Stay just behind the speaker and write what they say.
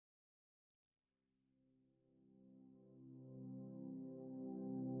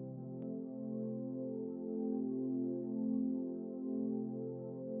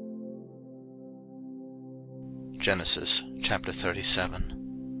Genesis chapter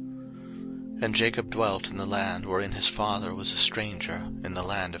 37. And Jacob dwelt in the land wherein his father was a stranger, in the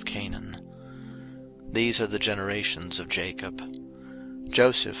land of Canaan. These are the generations of Jacob.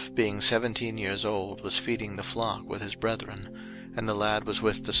 Joseph, being 17 years old, was feeding the flock with his brethren, and the lad was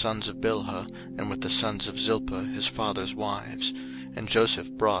with the sons of Bilhah, and with the sons of Zilpah his father's wives, and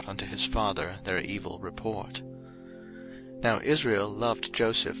Joseph brought unto his father their evil report. Now Israel loved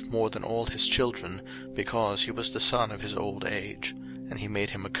Joseph more than all his children, because he was the son of his old age, and he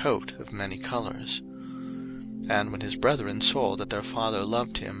made him a coat of many colors. And when his brethren saw that their father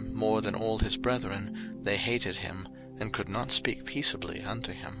loved him more than all his brethren, they hated him, and could not speak peaceably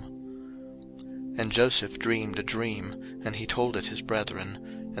unto him. And Joseph dreamed a dream, and he told it his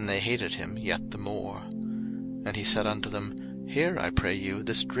brethren, and they hated him yet the more. And he said unto them, Hear, I pray you,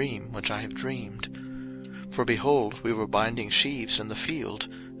 this dream which I have dreamed. For behold, we were binding sheaves in the field,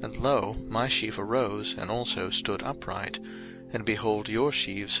 and lo, my sheaf arose, and also stood upright. And behold, your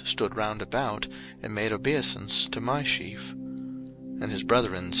sheaves stood round about, and made obeisance to my sheaf. And his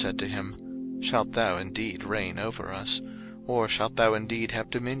brethren said to him, Shalt thou indeed reign over us? Or shalt thou indeed have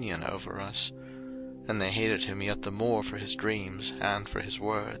dominion over us? And they hated him yet the more for his dreams, and for his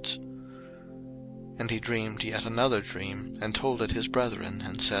words. And he dreamed yet another dream, and told it his brethren,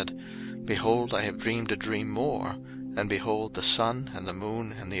 and said, Behold, I have dreamed a dream more, and behold, the sun, and the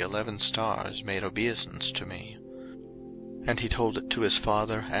moon, and the 11 stars made obeisance to me. And he told it to his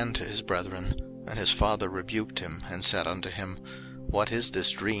father and to his brethren, and his father rebuked him, and said unto him, What is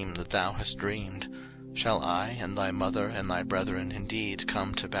this dream that thou hast dreamed? Shall I and thy mother and thy brethren indeed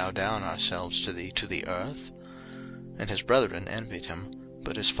come to bow down ourselves to thee to the earth? And his brethren envied him,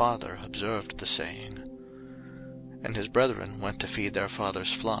 but his father observed the saying. And his brethren went to feed their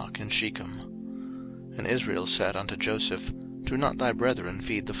father's flock in Shechem. And Israel said unto Joseph, Do not thy brethren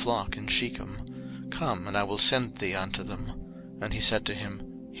feed the flock in Shechem? Come, and I will send thee unto them. And he said to him,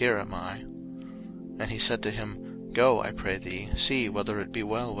 Here am I. And he said to him, Go, I pray thee, see whether it be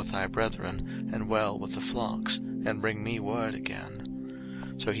well with thy brethren, and well with the flocks, and bring me word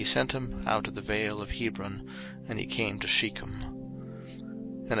again. So he sent him out of the vale of Hebron, and he came to Shechem.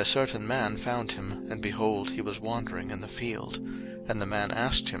 And a certain man found him, and behold, he was wandering in the field. And the man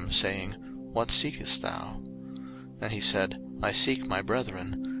asked him, saying, What seekest thou? And he said, I seek my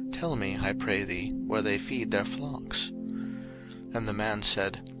brethren. Tell me, I pray thee, where they feed their flocks. And the man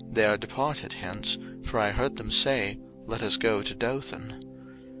said, They are departed hence, for I heard them say, Let us go to Dothan.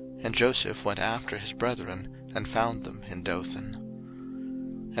 And Joseph went after his brethren, and found them in Dothan.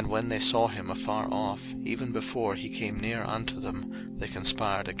 And when they saw him afar off, even before he came near unto them, they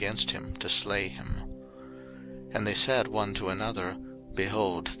conspired against him to slay him. And they said one to another,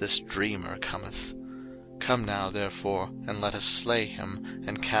 Behold, this dreamer cometh. Come now, therefore, and let us slay him,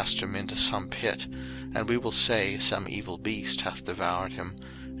 and cast him into some pit, and we will say, Some evil beast hath devoured him,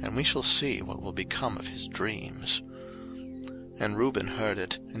 and we shall see what will become of his dreams. And Reuben heard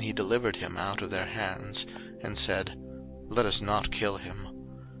it, and he delivered him out of their hands, and said, Let us not kill him.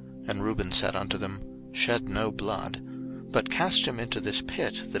 And Reuben said unto them, Shed no blood, but cast him into this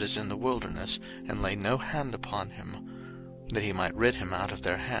pit that is in the wilderness, and lay no hand upon him, that he might rid him out of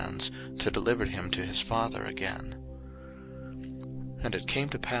their hands, to deliver him to his father again. And it came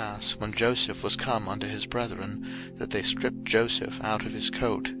to pass, when Joseph was come unto his brethren, that they stripped Joseph out of his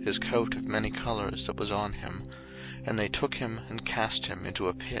coat of many colors that was on him, and they took him and cast him into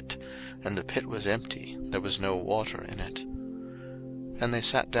a pit, and the pit was empty, there was no water in it. And they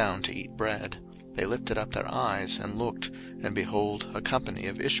sat down to eat bread. They lifted up their eyes, and looked, and behold, a company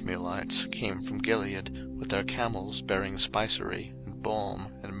of Ishmaelites came from Gilead, with their camels bearing spicery, and balm,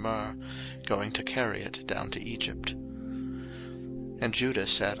 and myrrh, going to carry it down to Egypt. And Judah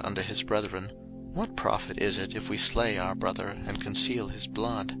said unto his brethren, What profit is it if we slay our brother, and conceal his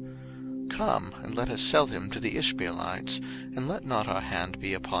blood? Come, and let us sell him to the Ishmaelites, and let not our hand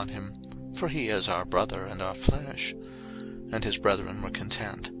be upon him, for he is our brother and our flesh. And his brethren were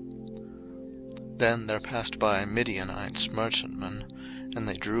content. Then there passed by Midianites merchantmen, and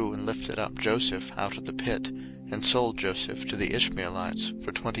they drew and lifted up Joseph out of the pit, and sold Joseph to the Ishmaelites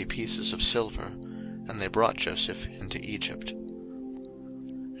for 20 pieces of silver, and they brought Joseph into Egypt.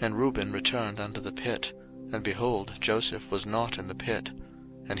 And Reuben returned unto the pit, and behold, Joseph was not in the pit,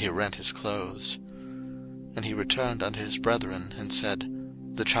 and he rent his clothes. And he returned unto his brethren, and said,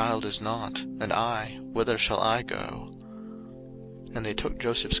 The child is not, and I, whither shall I go? And they took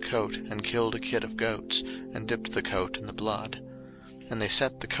Joseph's coat, and killed a kid of goats, and dipped the coat in the blood. And they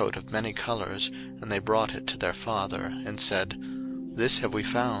set the coat of many colors, and they brought it to their father, and said, This have we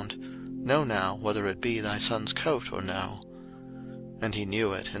found. Know now whether it be thy son's coat or no. And he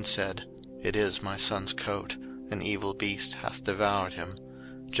knew it, and said, It is my son's coat. an evil beast hath devoured him.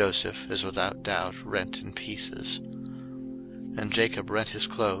 Joseph is without doubt rent in pieces. And Jacob rent his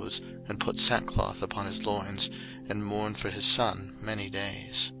clothes, and put sackcloth upon his loins, and mourned for his son many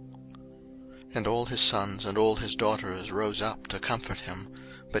days. And all his sons and all his daughters rose up to comfort him,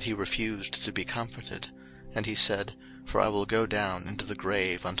 but he refused to be comforted. And he said, For I will go down into the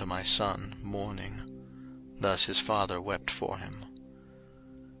grave unto my son mourning. Thus his father wept for him.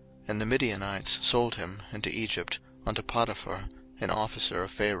 And the Midianites sold him into Egypt unto Potiphar, an officer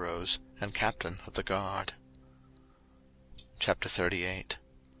of Pharaoh's, and captain of the guard. Chapter 38.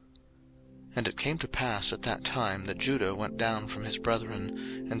 And it came to pass at that time that Judah went down from his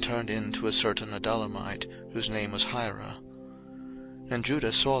brethren, and turned in to a certain Adulamite, whose name was Hira. And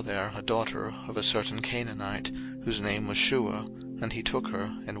Judah saw there a daughter of a certain Canaanite, whose name was Shua, and he took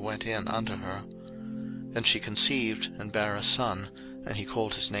her, and went in unto her. And she conceived, and bare a son, and he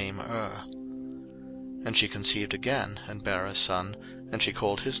called his name And she conceived again, and bare a son, and she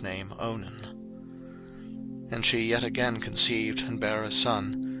called his name Onan. And she yet again conceived, and bare a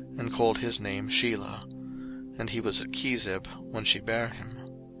son, and called his name Shelah. And he was at Chezib when she bare him.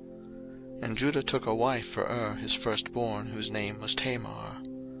 And Judah took a wife for his firstborn, whose name was Tamar.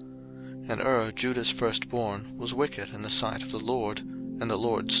 And Judah's firstborn, was wicked in the sight of the Lord, and the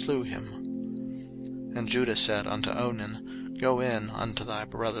Lord slew him. And Judah said unto Onan, Go in unto thy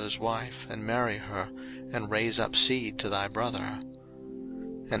brother's wife, and marry her, and raise up seed to thy brother.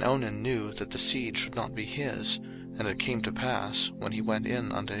 And Onan knew that the seed should not be his. And it came to pass, when he went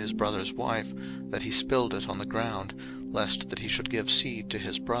in unto his brother's wife, that he spilled it on the ground, lest that he should give seed to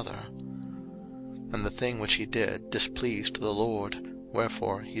his brother. And the thing which he did displeased the Lord,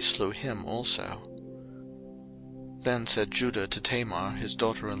 wherefore he slew him also. Then said Judah to Tamar his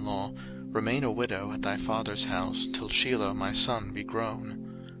daughter-in-law, Remain a widow at thy father's house, till Shelah my son be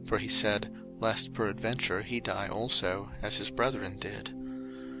grown. For he said, Lest peradventure he die also, as his brethren did.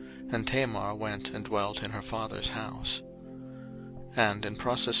 And Tamar went and dwelt in her father's house. And in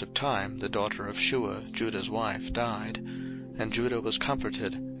process of time the daughter of Shua, Judah's wife, died. And Judah was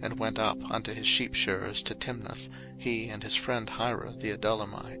comforted, and went up unto his sheepshearers to Timnath, he and his friend Hira the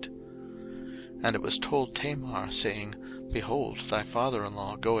Adulamite. And it was told Tamar, saying, Behold, thy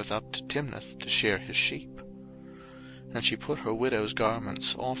father-in-law goeth up to Timnath to shear his sheep. And she put her widow's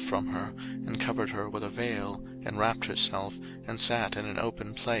garments off from her, and covered her with a veil, and wrapped herself, and sat in an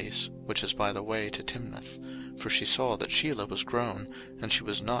open place, which is by the way to Timnath, for she saw that Shelah was grown, and she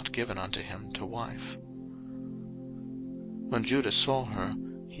was not given unto him to wife. When Judah saw her,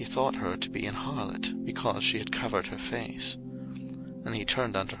 he thought her to be an harlot, because she had covered her face. And he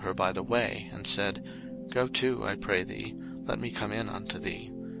turned unto her by the way, and said, Go to, I pray thee, let me come in unto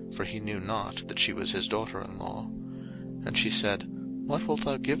thee. For he knew not that she was his daughter-in-law. And she said, What wilt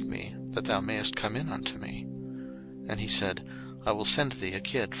thou give me, that thou mayest come in unto me? And he said, I will send thee a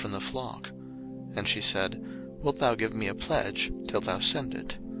kid from the flock. And she said, Wilt thou give me a pledge, till thou send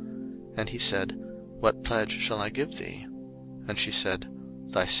it? And he said, What pledge shall I give thee? And she said,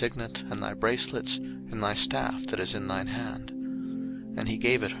 Thy signet, and thy bracelets, and thy staff that is in thine hand. And he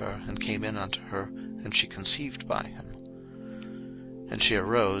gave it her, and came in unto her, and she conceived by him. And she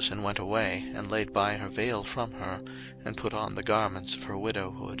arose, and went away, and laid by her veil from her, and put on the garments of her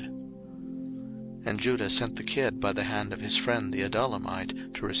widowhood. And Judah sent the kid by the hand of his friend the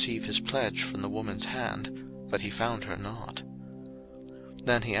Adulamite, to receive his pledge from the woman's hand, but he found her not.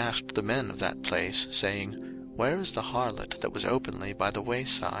 Then he asked the men of that place, saying, Where is the harlot that was openly by the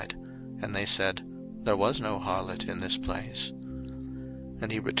wayside? And they said, There was no harlot in this place.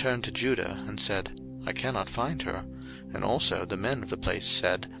 And he returned to Judah, and said, I cannot find her. And also the men of the place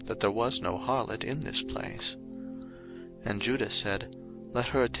said that there was no harlot in this place. And Judah said, Let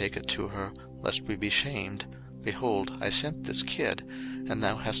her take it to her, lest we be shamed. Behold, I sent this kid, and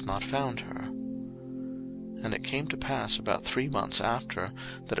thou hast not found her. And it came to pass about 3 months after,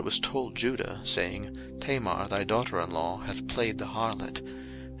 that it was told Judah, saying, Tamar thy daughter-in-law hath played the harlot,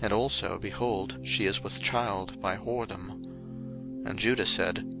 and also, behold, she is with child by whoredom. And Judah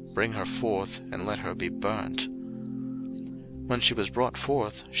said, Bring her forth, and let her be burnt. When she was brought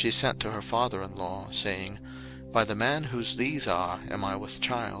forth, she sent to her father-in-law, saying, By the man whose these are am I with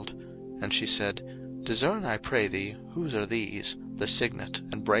child. And she said, Discern, I pray thee, whose are these, the signet,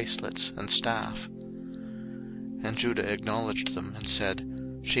 and bracelets, and staff? And Judah acknowledged them, and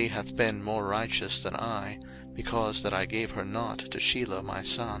said, She hath been more righteous than I, because that I gave her not to Shelah my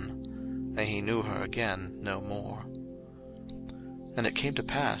son. And he knew her again no more. And it came to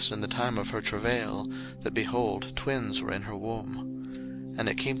pass in the time of her travail, that, behold, twins were in her womb. And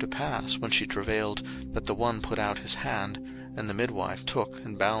it came to pass, when she travailed, that the one put out his hand, And the midwife took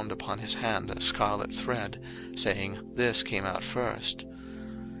and bound upon his hand a scarlet thread, saying, This came out first.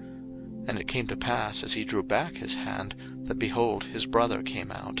 And it came to pass, as he drew back his hand, that, behold, his brother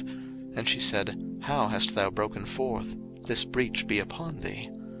came out. And she said, How hast thou broken forth? This breach be upon thee.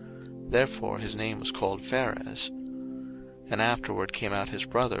 Therefore his name was called Phares. And afterward came out his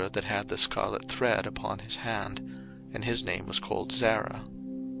brother that had the scarlet thread upon his hand, and his name was called Zerah.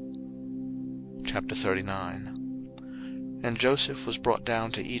 Chapter 39. And Joseph was brought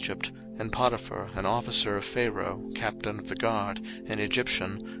down to Egypt, and Potiphar, an officer of Pharaoh, captain of the guard, an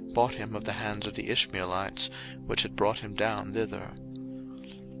Egyptian, bought him of the hands of the Ishmaelites, which had brought him down thither.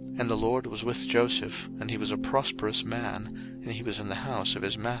 And the Lord was with Joseph, and he was a prosperous man, and he was in the house of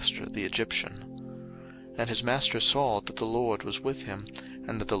his master the Egyptian. And his master saw that the Lord was with him,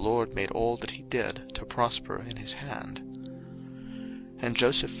 and that the Lord made all that he did to prosper in his hand. And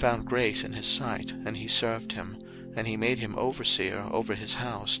Joseph found grace in his sight, and he served him, and he made him overseer over his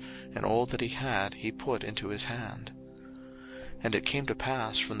house, and all that he had he put into his hand. And it came to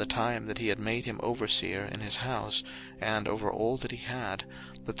pass from the time that he had made him overseer in his house, and over all that he had,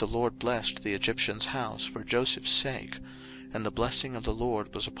 that the Lord blessed the Egyptian's house for Joseph's sake, and the blessing of the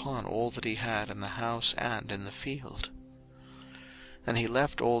Lord was upon all that he had in the house and in the field. And he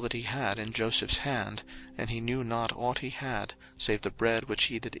left all that he had in Joseph's hand, and he knew not aught he had, save the bread which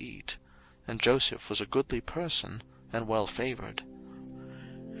he did eat. And Joseph was a goodly person, and well favoured.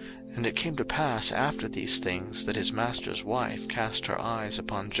 And it came to pass after these things, that his master's wife cast her eyes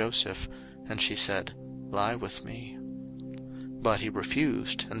upon Joseph, and she said, Lie with me. But he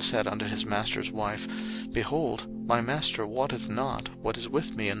refused, and said unto his master's wife, Behold, my master wotteth not what is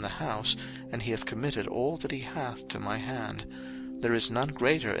with me in the house, and he hath committed all that he hath to my hand. There is none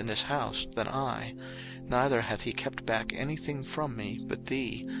greater in this house than I, neither hath he kept back anything from me but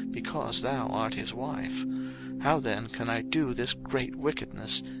thee, because thou art his wife. How then can I do this great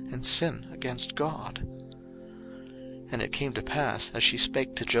wickedness, and sin against God? And it came to pass, as she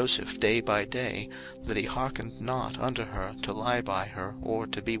spake to Joseph day by day, that he hearkened not unto her to lie by her, or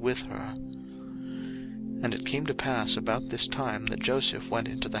to be with her. And it came to pass about this time that Joseph went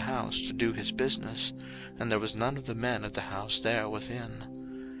into the house to do his business, and there was none of the men of the house there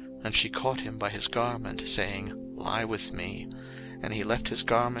within. And she caught him by his garment, saying, Lie with me. And he left his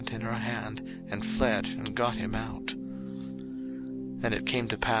garment in her hand, and fled, and got him out. And it came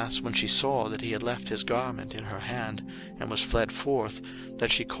to pass, when she saw that he had left his garment in her hand, and was fled forth,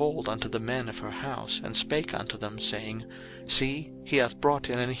 that she called unto the men of her house, and spake unto them, saying, See, he hath brought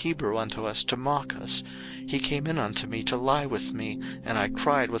in an Hebrew unto us to mock us. He came in unto me to lie with me, and I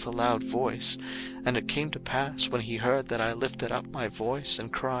cried with a loud voice. And it came to pass, when he heard that I lifted up my voice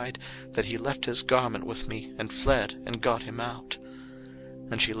and cried, that he left his garment with me, and fled, and got him out.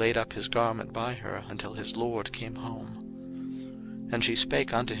 And she laid up his garment by her until his lord came home. And she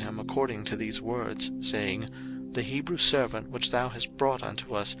spake unto him according to these words, saying, The Hebrew servant which thou hast brought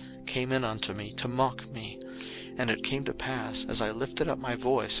unto us came in unto me to mock me. And it came to pass, as I lifted up my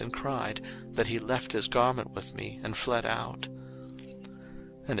voice and cried, that he left his garment with me, and fled out.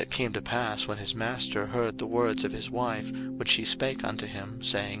 And it came to pass, when his master heard the words of his wife, which she spake unto him,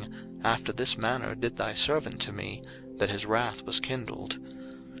 saying, After this manner did thy servant to me, that his wrath was kindled.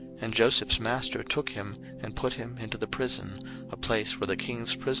 And Joseph's master took him, and put him into the prison, a place where the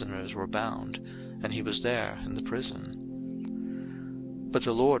king's prisoners were bound, and he was there in the prison. But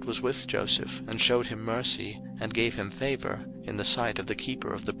the Lord was with Joseph, and showed him mercy, and gave him favour in the sight of the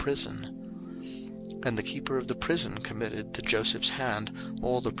keeper of the prison. And the keeper of the prison committed to Joseph's hand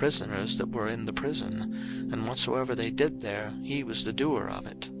all the prisoners that were in the prison, and whatsoever they did there, he was the doer of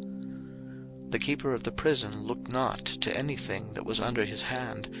it. The keeper of the prison looked not to anything that was under his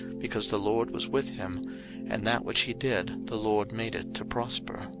hand, because the Lord was with him, and that which he did, the Lord made it to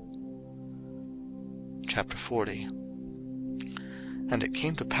prosper. Chapter 40. And it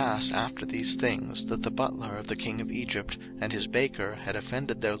came to pass after these things, that the butler of the king of Egypt and his baker had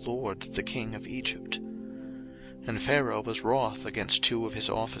offended their lord the king of Egypt. And Pharaoh was wroth against two of his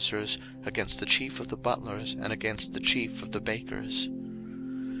officers, against the chief of the butlers, and against the chief of the bakers.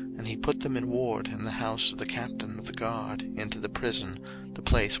 And he put them in ward in the house of the captain of the guard, into the prison, the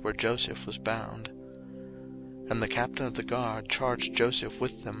place where Joseph was bound. And the captain of the guard charged Joseph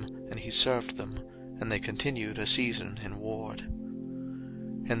with them, and he served them, and they continued a season in ward.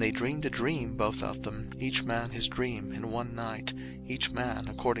 And they dreamed a dream, both of them, each man his dream in one night, each man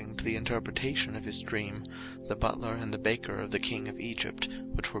according to the interpretation of his dream, the butler and the baker of the king of Egypt,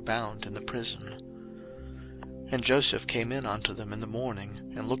 which were bound in the prison. And Joseph came in unto them in the morning,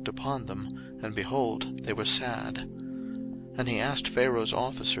 and looked upon them, and behold, they were sad. And he asked Pharaoh's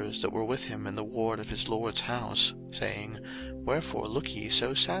officers that were with him in the ward of his lord's house, saying, Wherefore look ye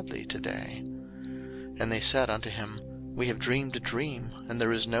so sadly today? And they said unto him, We have dreamed a dream, and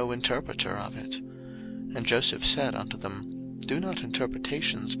there is no interpreter of it. And Joseph said unto them, Do not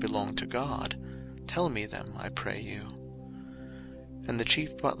interpretations belong to God? Tell me them, I pray you. And the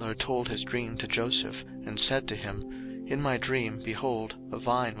chief butler told his dream to Joseph, and said to him, In my dream, behold, a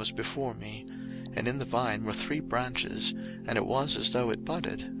vine was before me, and in the vine were 3 branches, and it was as though it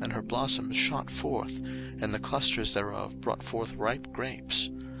budded, and her blossoms shot forth, and the clusters thereof brought forth ripe grapes.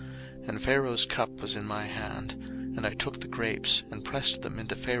 And Pharaoh's cup was in my hand, and I took the grapes, and pressed them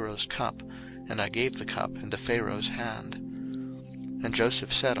into Pharaoh's cup, and I gave the cup into Pharaoh's hand. And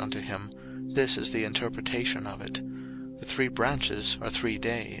Joseph said unto him, This is the interpretation of it. The 3 branches are 3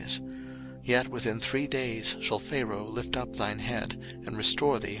 days. Yet within 3 days shall Pharaoh lift up thine head, and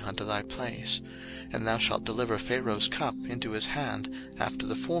restore thee unto thy place, and thou shalt deliver Pharaoh's cup into his hand after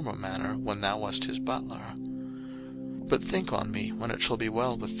the former manner when thou wast his butler. But think on me when it shall be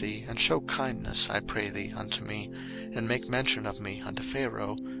well with thee, and show kindness, I pray thee, unto me, and make mention of me unto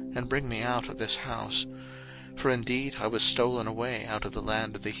Pharaoh, and bring me out of this house. For indeed I was stolen away out of the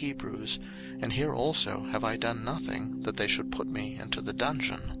land of the Hebrews, and here also have I done nothing, that they should put me into the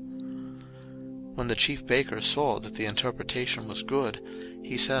dungeon. When the chief baker saw that the interpretation was good,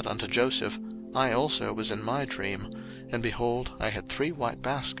 he said unto Joseph, I also was in my dream, and behold, I had 3 white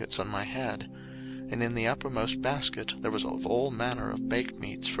baskets on my head, and in the uppermost basket there was of all manner of baked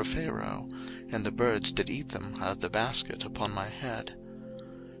meats for Pharaoh, and the birds did eat them out of the basket upon my head.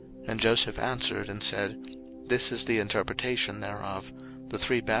 And Joseph answered and said, This is the interpretation thereof. The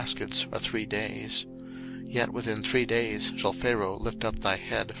 3 baskets are 3 days. Yet within 3 days shall Pharaoh lift up thy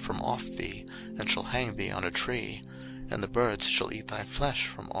head from off thee, and shall hang thee on a tree, and the birds shall eat thy flesh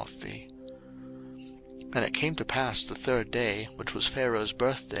from off thee. And it came to pass the 3rd day, which was Pharaoh's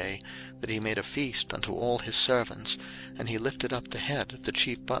birthday, that he made a feast unto all his servants, and he lifted up the head of the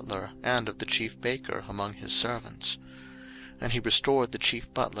chief butler and of the chief baker among his servants. And he restored the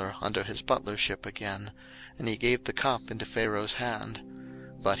chief butler unto his butlership again, and he gave the cup into Pharaoh's hand.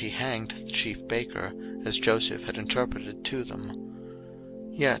 But he hanged the chief baker, as Joseph had interpreted to them.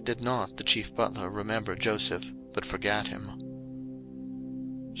 Yet did not the chief butler remember Joseph, but forgat him.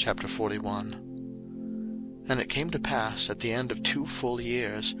 Chapter 41. And it came to pass at the end of 2 full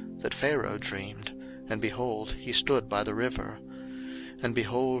years, that Pharaoh dreamed, and behold, he stood by the river. And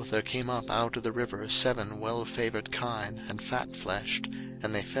behold, there came up out of the river 7 well-favoured kine, and fat-fleshed,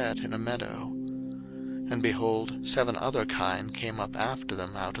 and they fed in a meadow. And behold, 7 other kine came up after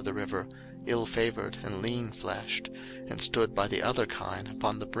them out of the river, ill-favoured and lean-fleshed, and stood by the other kine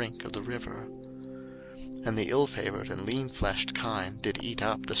upon the brink of the river. And the ill-favoured and lean-fleshed kine did eat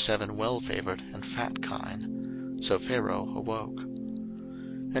up the 7 well-favoured and fat kine. So Pharaoh awoke.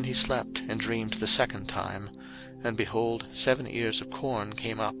 And he slept and dreamed the 2nd time, and behold, 7 ears of corn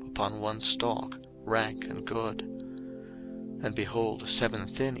came up upon one stalk, rank and good. And behold, 7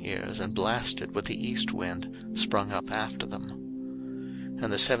 thin ears, and blasted with the east wind, sprung up after them.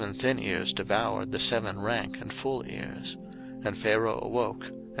 And the 7 thin ears devoured the 7 rank and full ears. And Pharaoh awoke,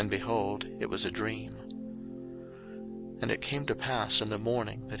 and behold, it was a dream. And it came to pass in the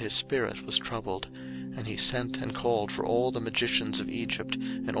morning that his spirit was troubled, and he sent and called for all the magicians of Egypt,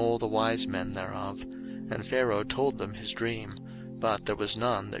 and all the wise men thereof. And Pharaoh told them his dream, but there was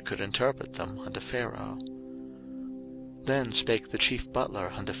none that could interpret them unto Pharaoh. Then spake the chief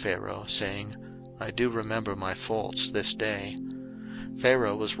butler unto Pharaoh, saying, I do remember my faults this day.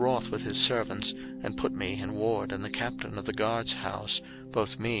 Pharaoh was wroth with his servants, and put me in ward in the captain of the guard's house,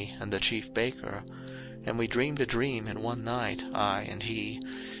 both me and the chief baker. And we dreamed a dream in one night, I and he.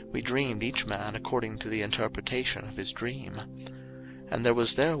 We dreamed each man according to the interpretation of his dream. And there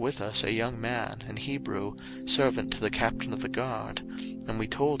was there with us a young man, an Hebrew, servant to the captain of the guard. And we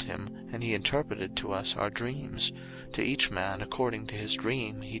told him, and he interpreted to us our dreams. To each man according to his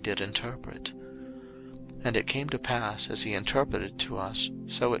dream he did interpret. And it came to pass, as he interpreted to us,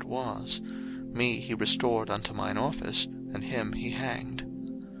 so it was. Me he restored unto mine office, and him he hanged.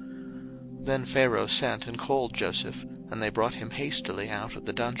 Then Pharaoh sent and called Joseph, and they brought him hastily out of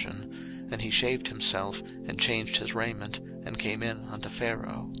the dungeon. And he shaved himself, and changed his raiment, and came in unto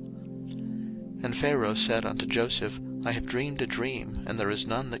Pharaoh. And Pharaoh said unto Joseph, I have dreamed a dream, and there is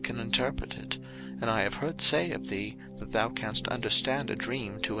none that can interpret it. And I have heard say of thee, that thou canst understand a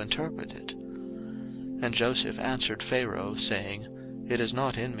dream to interpret it. And Joseph answered Pharaoh, saying, It is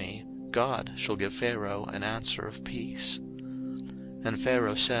not in me. God shall give Pharaoh an answer of peace. And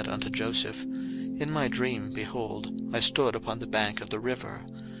Pharaoh said unto Joseph, In my dream, behold, I stood upon the bank of the river.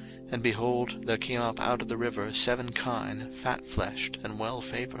 And behold, there came up out of the river 7 kine, fat-fleshed and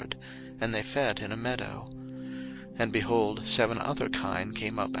well-favoured, and they fed in a meadow. And behold, 7 other kine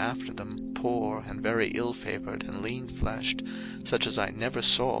came up after them, poor, and very ill-favoured, and lean-fleshed, such as I never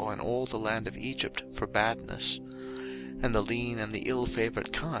saw in all the land of Egypt for badness. And the lean and the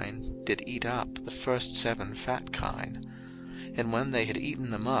ill-favoured kine did eat up the first 7 fat kine. And when they had eaten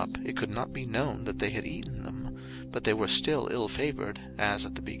them up, it could not be known that they had eaten them, but they were still ill-favoured, as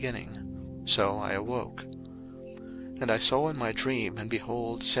at the beginning. So I awoke. And I saw in my dream, and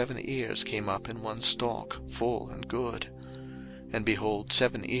behold, 7 ears came up in one stalk, full and good. And behold,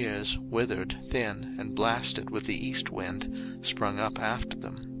 7 ears, withered, thin, and blasted with the east wind, sprung up after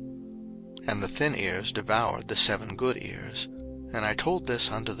them. And the thin ears devoured the 7 good ears. And I told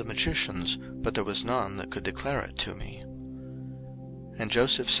this unto the magicians, but there was none that could declare it to me. And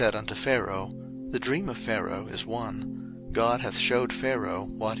Joseph said unto Pharaoh, The dream of Pharaoh is one. God hath showed Pharaoh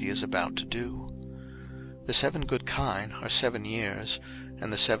what he is about to do. The 7 good kine are 7 years,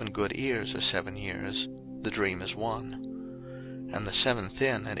 and the 7 good ears are 7 years. The dream is one. And the 7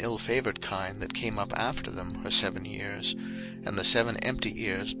 thin and ill-favoured kine that came up after them are 7 years, and the 7 empty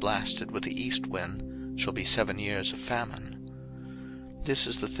ears blasted with the east wind shall be 7 years of famine. This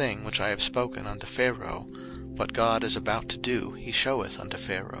is the thing which I have spoken unto Pharaoh. What God is about to do he showeth unto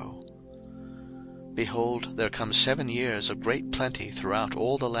Pharaoh. Behold, there come 7 years of great plenty throughout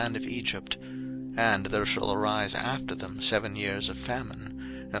all the land of Egypt, and there shall arise after them 7 years of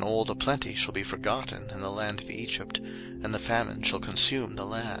famine, and all the plenty shall be forgotten in the land of Egypt, and the famine shall consume the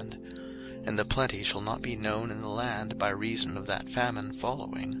land. And the plenty shall not be known in the land by reason of that famine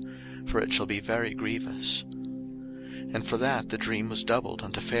following, for it shall be very grievous. And for that the dream was doubled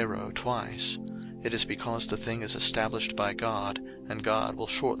unto Pharaoh twice. It is because the thing is established by God, and God will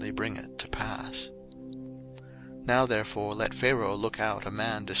shortly bring it to pass. Now therefore let Pharaoh look out a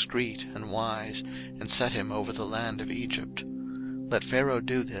man discreet and wise, and set him over the land of Egypt. Let Pharaoh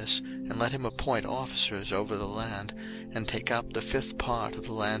do this, and let him appoint officers over the land, and take up the 5th part of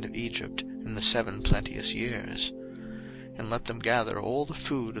the land of Egypt in the 7 plenteous years. And let them gather all the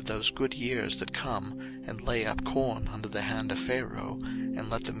food of those good years that come, and lay up corn under the hand of Pharaoh, and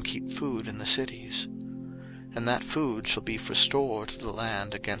let them keep food in the cities. And that food shall be for store to the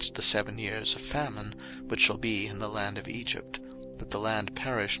land against the 7 years of famine, which shall be in the land of Egypt, that the land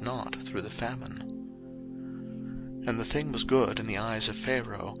perish not through the famine. And the thing was good in the eyes of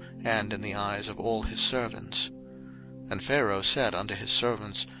Pharaoh, and in the eyes of all his servants. And Pharaoh said unto his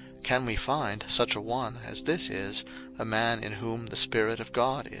servants, Can we find such a one as this is, a man in whom the Spirit of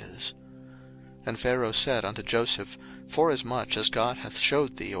God is? And Pharaoh said unto Joseph, Forasmuch as God hath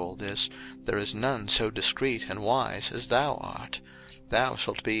showed thee all this, there is none so discreet and wise as thou art. Thou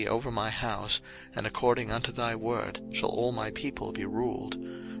shalt be over my house, and according unto thy word shall all my people be ruled.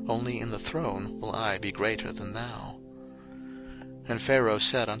 Only in the throne will I be greater than thou. And Pharaoh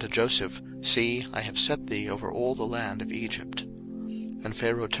said unto Joseph, See, I have set thee over all the land of Egypt. And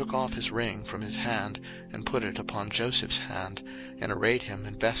Pharaoh took off his ring from his hand, and put it upon Joseph's hand, and arrayed him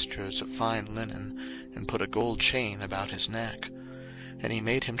in vestures of fine linen, and put a gold chain about his neck. And he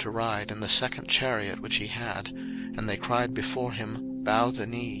made him to ride in the 2nd chariot which he had, and they cried before him, Bow the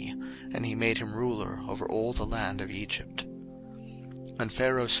knee, and he made him ruler over all the land of Egypt. And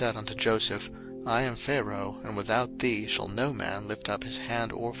Pharaoh said unto Joseph, I am Pharaoh, and without thee shall no man lift up his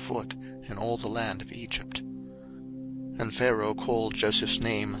hand or foot in all the land of Egypt. And Pharaoh called Joseph's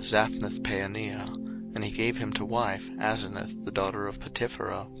name Zaphnath-Paaneah, and he gave him to wife Asenath the daughter of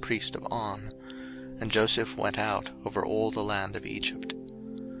Potipherah, priest of On. And Joseph went out over all the land of Egypt.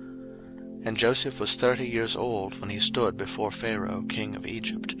 And Joseph was 30 years old when he stood before Pharaoh king of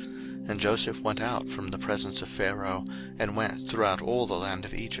Egypt. And Joseph went out from the presence of Pharaoh, and went throughout all the land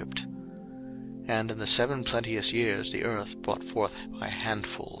of Egypt. And in the 7 plenteous years the earth brought forth by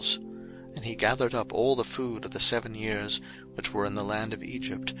handfuls. And he gathered up all the food of the 7 years which were in the land of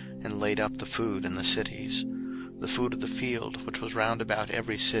Egypt, and laid up the food in the cities. The food of the field which was round about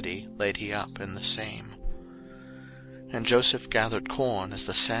every city laid he up in the same. And Joseph gathered corn as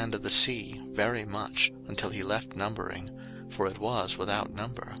the sand of the sea, very much, until he left numbering, for it was without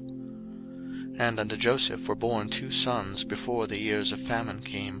number. And unto Joseph were born 2 sons before the years of famine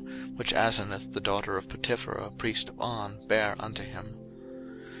came, which Asenath the daughter of Potipherah, priest of On, bare unto him.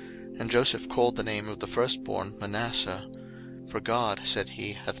 And Joseph called the name of the firstborn Manasseh. For God, said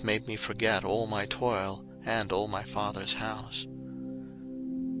he, hath made me forget all my toil, and all my father's house.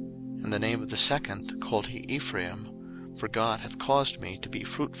 And the name of the second called he Ephraim, for God hath caused me to be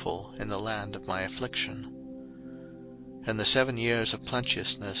fruitful in the land of my affliction. And the 7 years of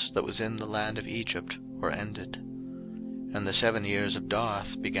plenteousness that was in the land of Egypt were ended. And the 7 years of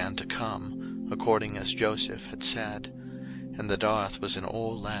dearth began to come, according as Joseph had said. And the dearth was in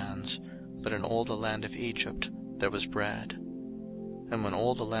all lands, but in all the land of Egypt there was bread. And when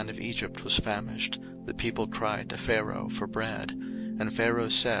all the land of Egypt was famished, the people cried to Pharaoh for bread. And Pharaoh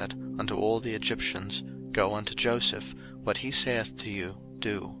said unto all the Egyptians, Go unto Joseph, what he saith to you,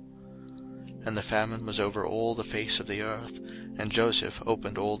 do. And the famine was over all the face of the earth, and Joseph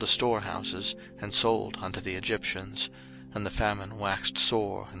opened all the storehouses, and sold unto the Egyptians, and the famine waxed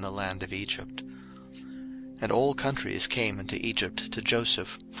sore in the land of Egypt. And all countries came into Egypt to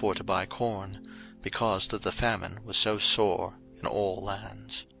Joseph for to buy corn, because that the famine was so sore in all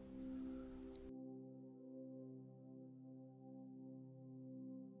lands.